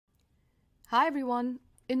Hi everyone.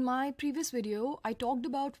 In my previous video, I talked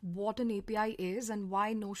about what an API is and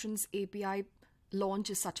why Notion's API launch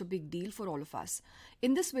is such a big deal for all of us.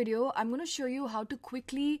 In this video, I'm going to show you how to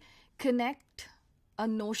quickly connect a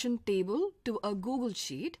Notion table to a Google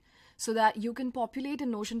Sheet so that you can populate a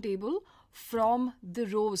Notion table from the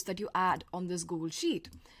rows that you add on this Google Sheet.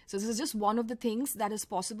 So this is just one of the things that is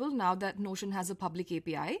possible now that Notion has a public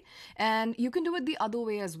API, and you can do it the other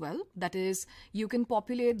way as well. That is, you can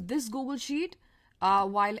populate this Google Sheet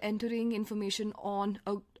while entering information on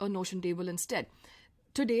a Notion table instead.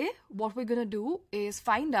 Today, what we're going to do is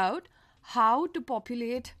find out how to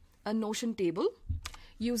populate a Notion table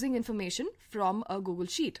using information from a Google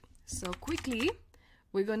Sheet. So quickly,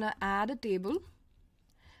 we're going to add a table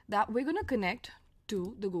that we're going to connect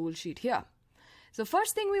to the Google Sheet here. So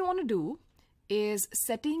first thing we want to do is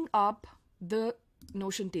setting up the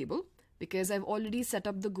Notion table, because I've already set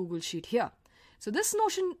up the Google Sheet here. So this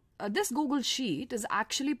Google Sheet is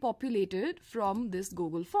actually populated from this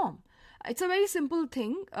Google form. It's a very simple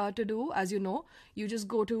thing to do. As you know, you just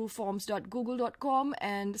go to forms.google.com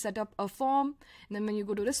and set up a form. And then when you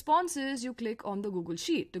go to responses, you click on the Google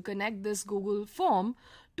Sheet to connect this Google form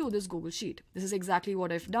to this Google Sheet. This is exactly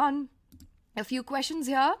what I've done. A few questions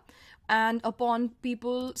here, and upon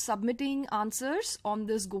people submitting answers on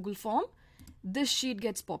this Google form, this sheet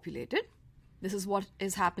gets populated. This is what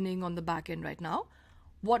is happening on the back end right now.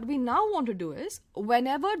 What we now want to do is,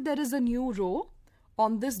 whenever there is a new row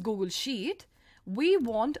on this Google Sheet, we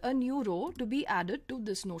want a new row to be added to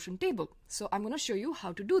this Notion table. So I'm going to show you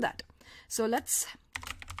how to do that. So let's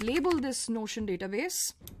label this Notion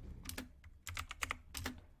database.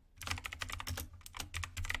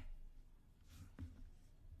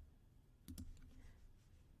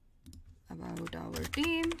 About our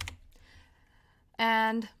team.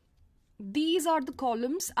 And these are the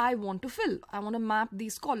columns I want to fill. I want to map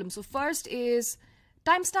these columns. So first is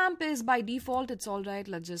timestamp is by default. It's all right.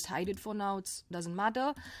 Let's just hide it for now. It doesn't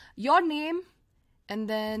matter. Your name, and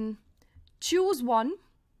then choose one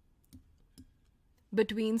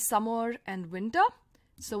between summer and winter.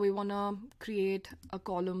 So we want to create a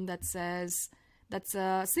column that says, that's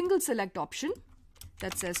a single select option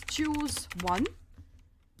that says choose one.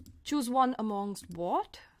 Choose one amongst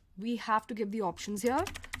what? We have to give the options here.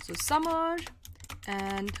 So summer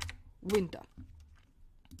and winter.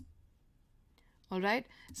 All right.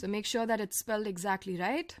 So make sure that it's spelled exactly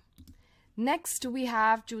right. Next, we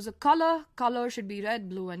have choose a color. Color should be red,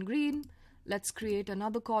 blue, and green. Let's create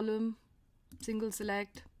another column. Single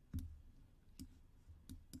select.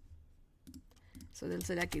 So they'll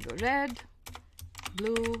select either red,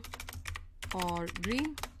 blue, or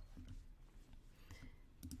green.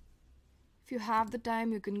 If you have the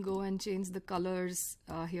time, you can go and change the colors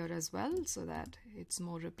here as well so that it's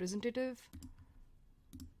more representative.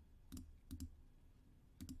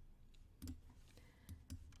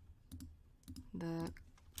 The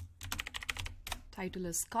title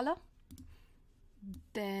is color.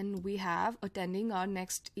 Then we have attending our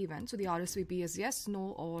next event. So the RSVP is yes,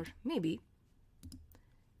 no, or maybe.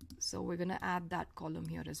 So we're going to add that column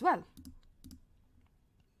here as well.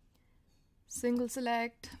 Single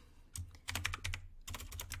select.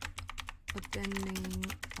 Attending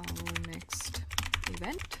our next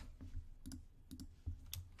event.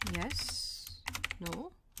 Yes,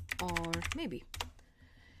 no, or maybe.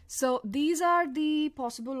 So these are the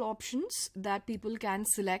possible options that people can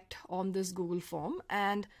select on this Google form.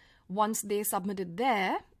 And once they submit it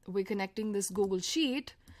there, we're connecting this Google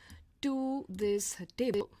Sheet to this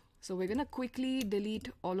table. So we're going to quickly delete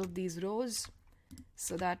all of these rows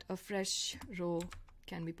so that a fresh row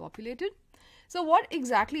can be populated. So what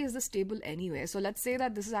exactly is this table anyway? So let's say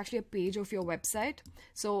that this is actually a page of your website.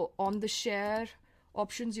 So on the share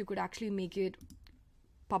options, you could actually make it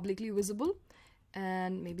publicly visible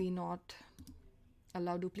and maybe not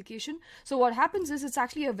allow duplication. So what happens is it's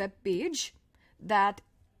actually a web page that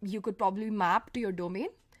you could probably map to your domain.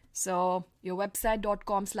 So your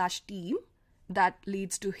website.com/team, that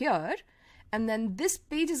leads to here. And then this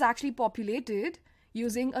page is actually populated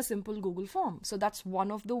using a simple Google form. So that's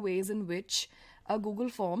one of the ways in which a Google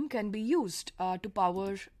form can be used to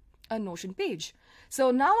power a Notion page. So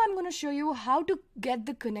now I'm going to show you how to get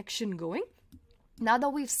the connection going. Now that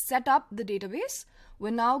we've set up the database,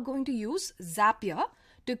 we're now going to use Zapier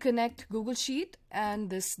to connect Google Sheet and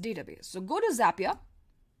this database. So go to Zapier,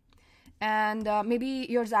 and maybe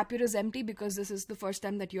your Zapier is empty because this is the first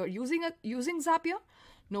time that you're using Zapier.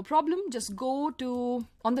 No problem. Just go to,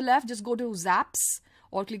 on the left, just go to Zaps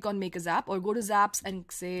or click on Make a Zap, or go to Zaps and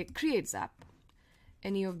say Create Zap.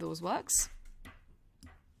 Any of those works.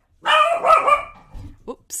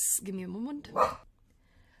 Oops, give me a moment.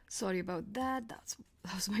 Sorry about that. That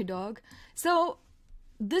was my dog. So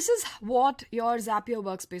this is what your Zapier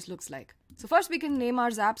workspace looks like. So first we can name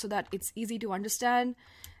our Zap so that it's easy to understand.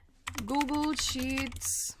 Google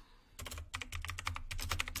Sheets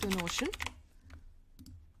to Notion.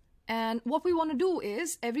 And what we want to do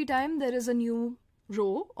is every time there is a new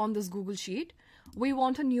row on this Google Sheet, we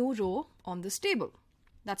want a new row on this table.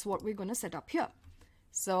 That's what we're going to set up here.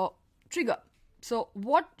 So trigger. So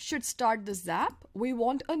what should start this Zap? We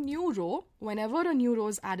want a new row. Whenever a new row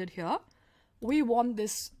is added here, we want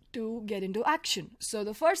this to get into action. So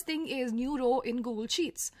the first thing is new row in Google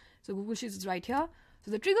Sheets. So Google Sheets is right here. So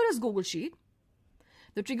the trigger is Google Sheet.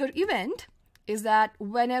 The trigger event is that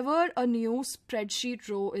whenever a new spreadsheet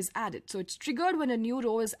row is added. So it's triggered when a new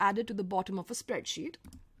row is added to the bottom of a spreadsheet,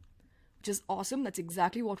 which is awesome. That's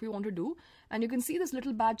exactly what we want to do. And you can see this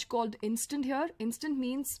little badge called instant here. Instant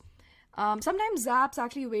means sometimes Zaps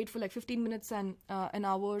actually wait for like 15 minutes and an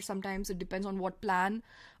hour. Sometimes it depends on what plan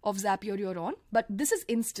of Zapier you're on. But this is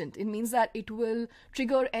instant. It means that it will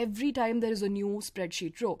trigger every time there is a new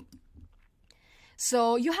spreadsheet row.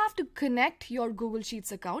 So you have to connect your Google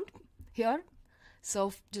Sheets account here.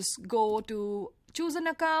 So just go to choose an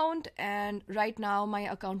account, and right now my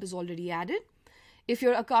account is already added. If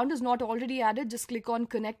your account is not already added, just click on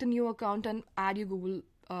connect a new account and add your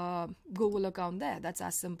Google account there. That's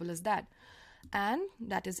as simple as that. And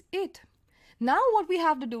that is it. Now what we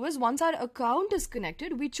have to do is once our account is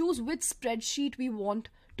connected, we choose which spreadsheet we want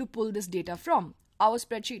to pull this data from. Our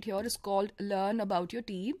spreadsheet here is called Learn About Your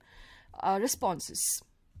Team Responses.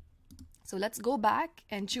 So let's go back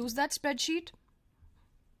and choose that spreadsheet.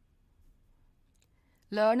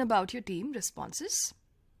 Learn About Your Team Responses.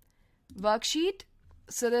 Worksheet.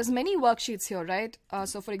 So there's many worksheets here, right?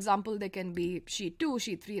 So for example, there can be sheet 2,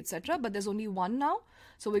 sheet 3, etc. But there's only one now.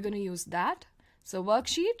 So we're going to use that. So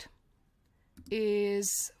worksheet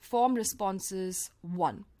is form responses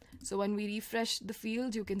 1. So when we refresh the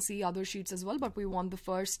field, you can see other sheets as well, but we want the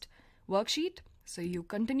first worksheet. So you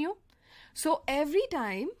continue. So every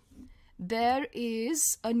time there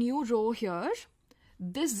is a new row here,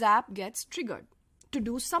 this Zap gets triggered to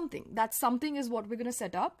do something. That something is what we're going to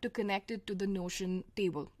set up to connect it to the Notion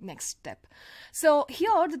table. Next step. So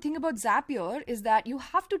here the thing about Zapier is that you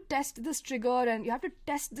have to test this trigger and you have to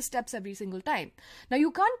test the steps every single time. Now you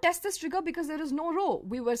can't test this trigger because there is no row.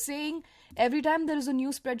 We were saying every time there is a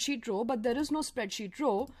new spreadsheet row, but there is no spreadsheet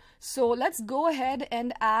row. So let's go ahead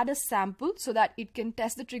and add a sample so that it can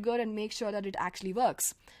test the trigger and make sure that it actually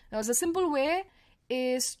works. Now a simple way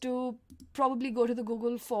is to probably go to the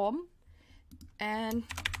Google form and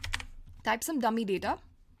type some dummy data.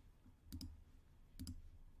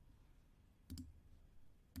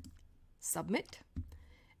 Submit.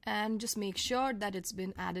 And just make sure that it's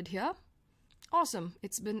been added here. Awesome.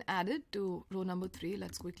 It's been added to row number 3.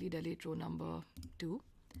 Let's quickly delete row number 2.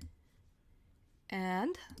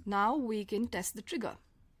 And now we can test the trigger.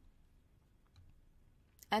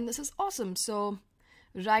 And this is awesome. So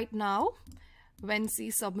right now, when C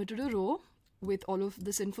submitted a row with all of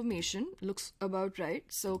this information, looks about right.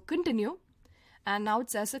 So continue, and now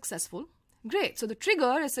it says successful. Great. So the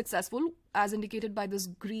trigger is successful as indicated by this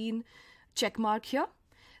green check mark here.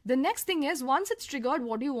 The next thing is, once it's triggered,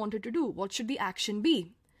 what do you want it to do? What should the action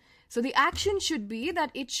be? So the action should be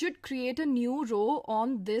that it should create a new row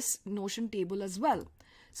on this Notion table as well.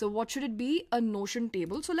 So what should it be? A Notion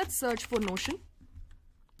table. So let's search for Notion.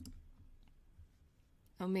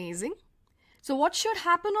 Amazing. So what should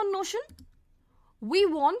happen on Notion? We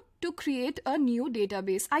want to create a new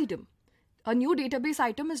database item. A new database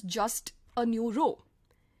item is just a new row.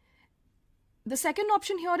 The second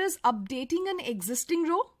option here is updating an existing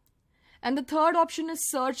row. And the third option is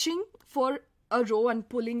searching for a row and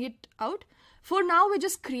pulling it out. For now, we're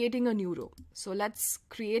just creating a new row. So let's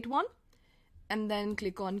create one and then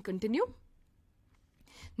click on continue.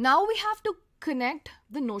 Now we have to connect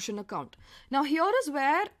the Notion account. Now here is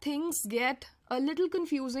where things get a little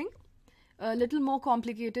confusing, a little more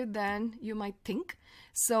complicated than you might think.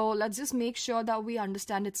 So let's just make sure that we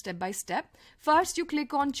understand it step by step. First, you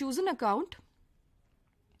click on choose an account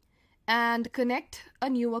and connect a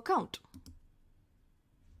new account.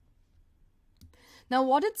 Now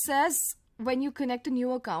what it says when you connect a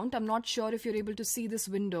new account, I'm not sure if you're able to see this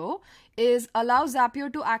window, is allow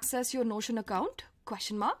Zapier to access your Notion account, ?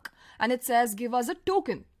 And it says give us a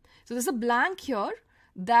token. So there's a blank here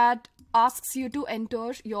that asks you to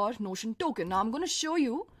enter your Notion token. Now I'm going to show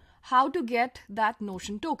you how to get that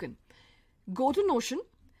Notion token. Go to Notion.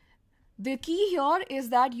 The key here is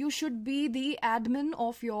that you should be the admin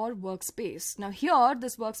of your workspace. Now here,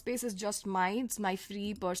 this workspace is just mine. It's my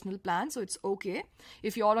free personal plan, so it's okay.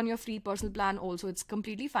 If you're on your free personal plan also, it's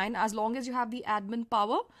completely fine. As long as you have the admin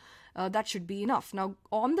power, that should be enough. Now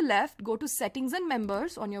on the left, go to settings and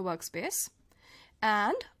members on your workspace.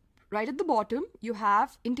 And right at the bottom, you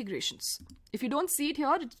have integrations. If you don't see it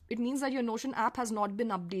here, it means that your Notion app has not been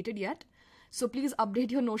updated yet. So please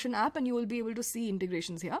update your Notion app and you will be able to see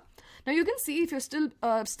integrations here. Now you can see if you're still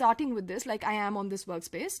starting with this, like I am on this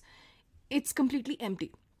workspace, it's completely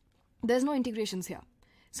empty. There's no integrations here.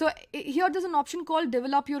 So here there's an option called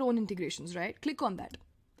develop your own integrations, right? Click on that.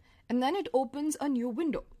 And then it opens a new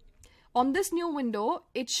window. On this new window,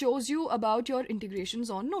 it shows you about your integrations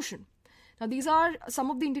on Notion. Now these are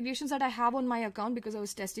some of the integrations that I have on my account because I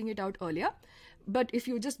was testing it out earlier. But if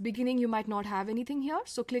you're just beginning, you might not have anything here.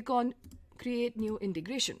 So click on create new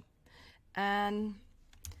integration. And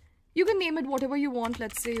you can name it whatever you want.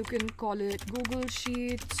 Let's say you can call it Google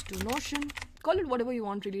Sheets to Notion. Call it whatever you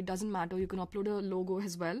want, really, it doesn't matter. You can upload a logo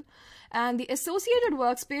as well. And the associated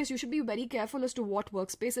workspace, you should be very careful as to what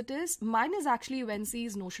workspace it is. Mine is actually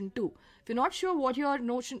Wency's Notion 2. If you're not sure what your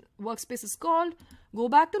Notion workspace is called, go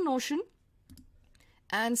back to Notion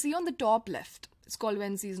and see on the top left, it's called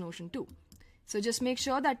Wency's Notion 2. So just make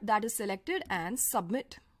sure that that is selected and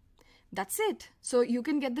submit. That's it. So you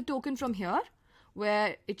can get the token from here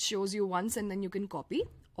where it shows you once and then you can copy.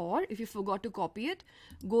 Or if you forgot to copy it,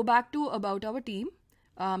 go back to about our team.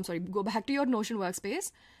 Go back to your Notion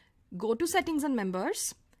workspace, go to settings and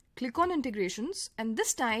members, click on integrations, and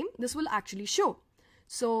this time this will actually show.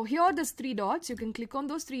 So here there's 3 dots. You can click on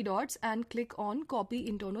those 3 dots and click on copy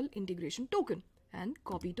internal integration token and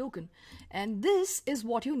copy token. And this is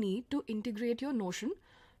what you need to integrate your Notion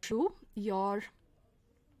through your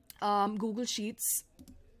Google Sheets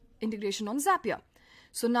integration on Zapier.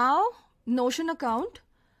 So now Notion account,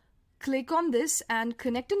 click on this and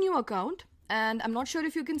connect a new account. And I'm not sure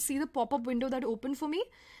if you can see the pop-up window that opened for me.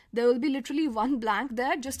 There will be literally one blank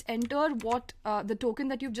there. Just enter what the token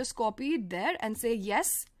that you've just copied there and say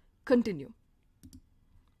yes, continue.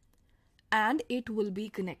 And it will be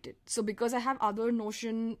connected. So because I have other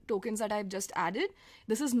Notion tokens that I've just added,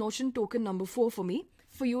 this is Notion token number 4 for me.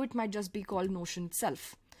 For you, it might just be called Notion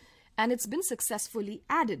itself. And it's been successfully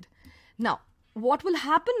added. Now, what will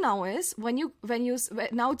happen now is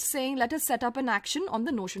now it's saying let us set up an action on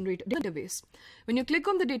the Notion database. When you click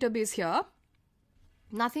on the database here,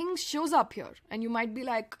 nothing shows up here. And you might be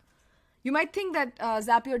like, you might think that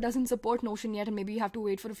Zapier doesn't support Notion yet and maybe you have to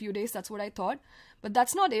wait for a few days. That's what I thought. But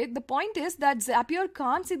that's not it. The point is that Zapier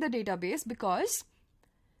can't see the database because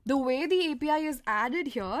the way the API is added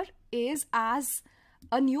here is as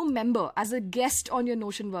a new member, as a guest on your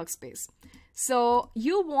Notion workspace. So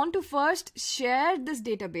you want to first share this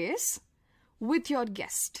database with your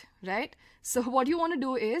guest, right? So what you want to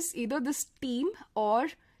do is either this team or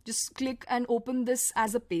just click and open this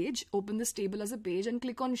as a page, open this table as a page and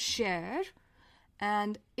click on share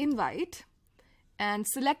and invite and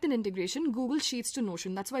select an integration, Google Sheets to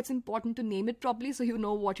Notion. That's why it's important to name it properly so you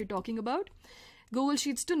know what you're talking about. Google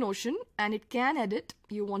Sheets to Notion, and it can edit.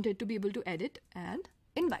 You want it to be able to edit and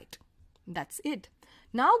invite. That's it.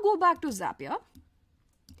 Now go back to Zapier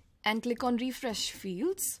and click on refresh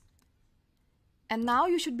fields. And now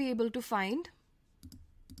you should be able to find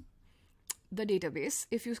the database.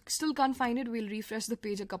 If you still can't find it, we'll refresh the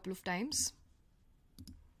page a couple of times.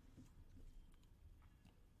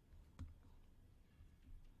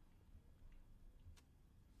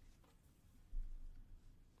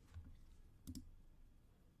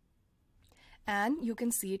 And you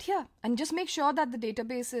can see it here. And just make sure that the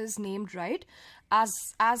database is named right.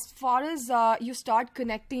 As far as you start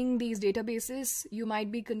connecting these databases, you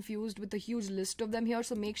might be confused with a huge list of them here.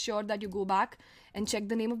 So make sure that you go back and check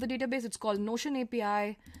the name of the database. It's called Notion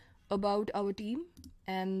API about our team.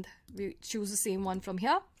 And we choose the same one from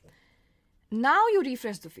here. Now you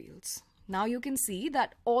refresh the fields. Now you can see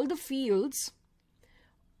that all the fields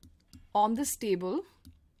on this table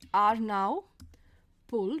are now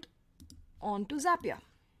pulled onto Zapier.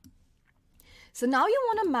 So now you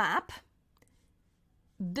want to map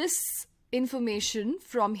this information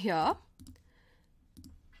from here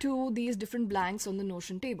to these different blanks on the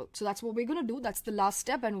Notion table. So that's what we're going to do. That's the last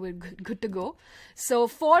step and we're good to go. So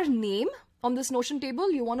for name on this Notion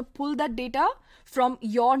table, you want to pull that data from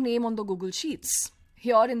your name on the Google Sheets.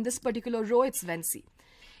 Here in this particular row, it's Wency.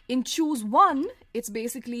 In choose one, it's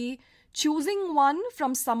basically choosing one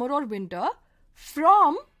from summer or winter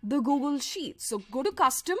from the Google Sheets. So go to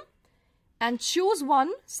custom and choose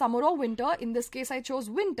one, summer or winter. In this case, I chose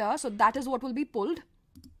winter. So that is what will be pulled.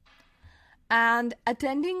 And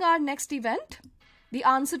attending our next event, the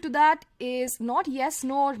answer to that is not yes,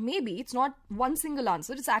 nor maybe. It's not one single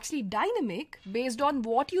answer. It's actually dynamic based on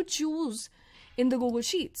what you choose in the Google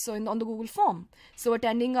Sheets, so on the Google form. So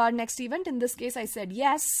attending our next event, in this case I said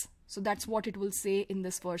yes, so that's what it will say in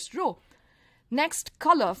this first row. Next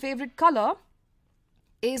color, favorite color,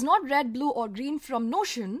 is not red, blue or green from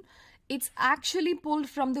Notion. It's actually pulled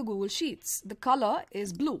from the Google Sheets. The color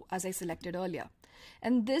is blue, as I selected earlier.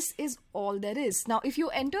 And this is all there is. Now, if you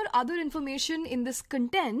enter other information in this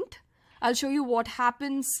content, I'll show you what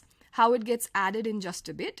happens, how it gets added in just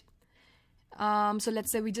a bit. So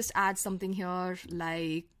let's say we just add something here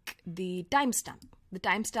like the timestamp. The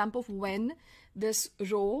timestamp of when this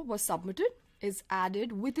row was submitted is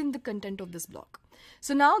added within the content of this block.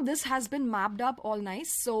 So now this has been mapped up all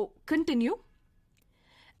nice. So continue.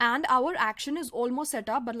 And our action is almost set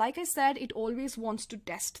up, but like I said, it always wants to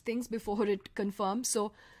test things before it confirms.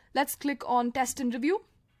 So let's click on test and review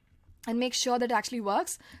and make sure that it actually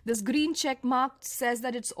works. This green check mark says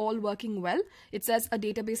that it's all working well. It says a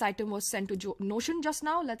database item was sent to Notion just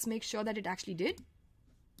now. Let's make sure that it actually did.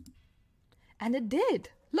 And it did.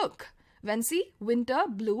 Look, Vensi, winter,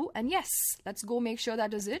 blue, and yes. Let's go make sure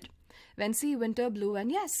that is it. Vensi, winter, blue,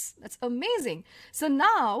 and yes. That's amazing. So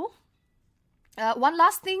now, one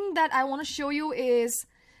last thing that I want to show you is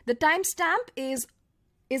the timestamp is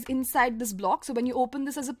inside this block. So when you open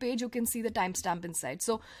this as a page, you can see the timestamp inside.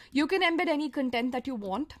 So you can embed any content that you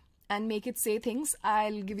want and make it say things.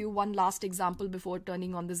 I'll give you one last example before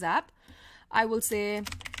turning on the Zap. I will say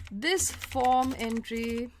this form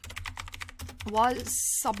entry was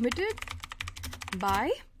submitted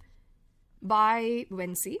by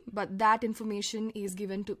Vensi, but that information is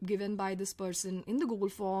given by this person in the Google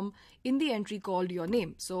form in the entry called your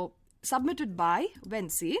name. So submitted by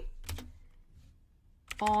Vensi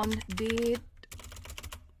on date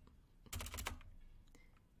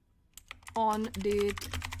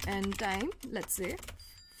and time, let's say,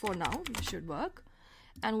 for now, this should work,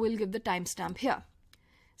 and we'll give the timestamp here.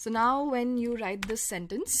 So now when you write this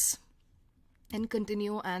sentence and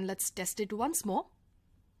continue, and let's test it once more.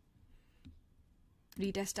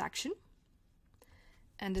 Retest action,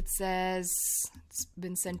 and it says it's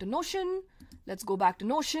been sent to Notion. Let's go back to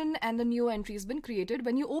Notion, and the new entry has been created.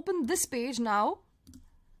 When you open this page now,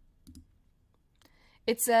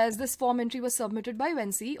 it says this form entry was submitted by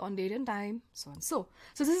Vensi on date and time, so and so.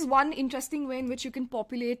 So this is one interesting way in which you can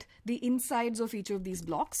populate the insides of each of these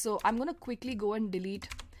blocks. So I'm going to quickly go and delete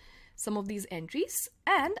some of these entries,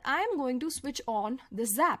 and I'm going to switch on the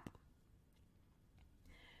Zap.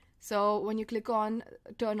 So when you click on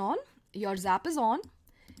turn on, your Zap is on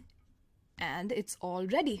and it's all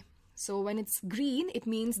ready. So when it's green, it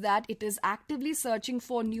means that it is actively searching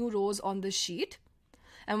for new rows on this sheet.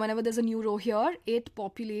 And whenever there's a new row here, it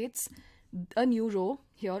populates a new row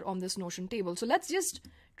here on this Notion table. So let's just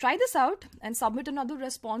try this out and submit another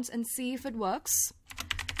response and see if it works.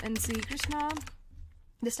 And see Krishna.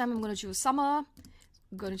 This time I'm going to choose summer,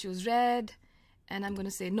 I'm going to choose red, and I'm going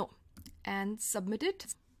to say no and submit it.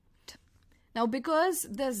 Now, because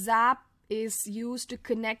the Zap is used to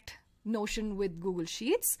connect Notion with Google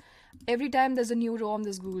Sheets, every time there's a new row on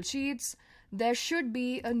this Google Sheets, there should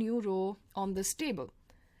be a new row on this table.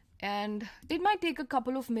 And it might take a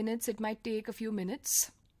couple of minutes, it might take a few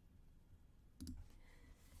minutes.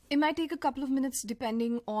 It might take a couple of minutes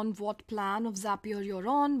depending on what plan of Zapier you're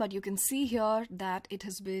on, but you can see here that it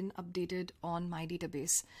has been updated on my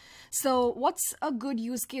database. So what's a good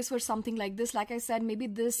use case for something like this? Like I said, maybe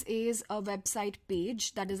this is a website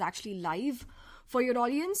page that is actually live for your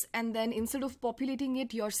audience, and then instead of populating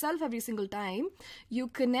it yourself every single time, you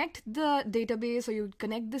connect the database or you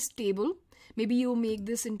connect this table. Maybe you make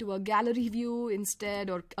this into a gallery view instead,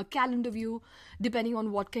 or a calendar view, depending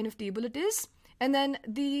on what kind of table it is. And then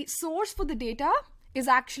the source for the data is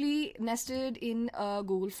actually nested in a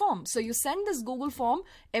Google form. So you send this Google form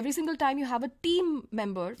every single time you have a team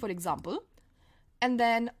member, for example, and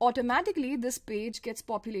then automatically this page gets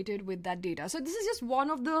populated with that data. So this is just one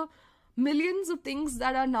of the millions of things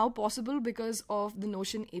that are now possible because of the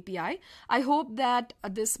Notion API. I hope that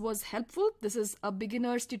this was helpful. This is a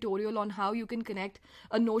beginner's tutorial on how you can connect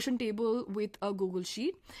a Notion table with a Google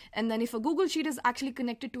Sheet. And then if a Google Sheet is actually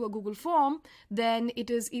connected to a Google form, then it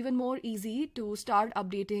is even more easy to start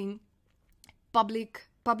updating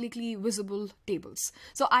publicly visible tables.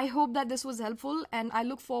 So I hope that this was helpful, and I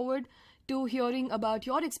look forward to hearing about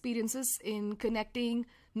your experiences in connecting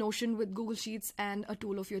Notion with Google Sheets and a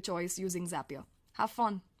tool of your choice using Zapier. Have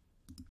fun.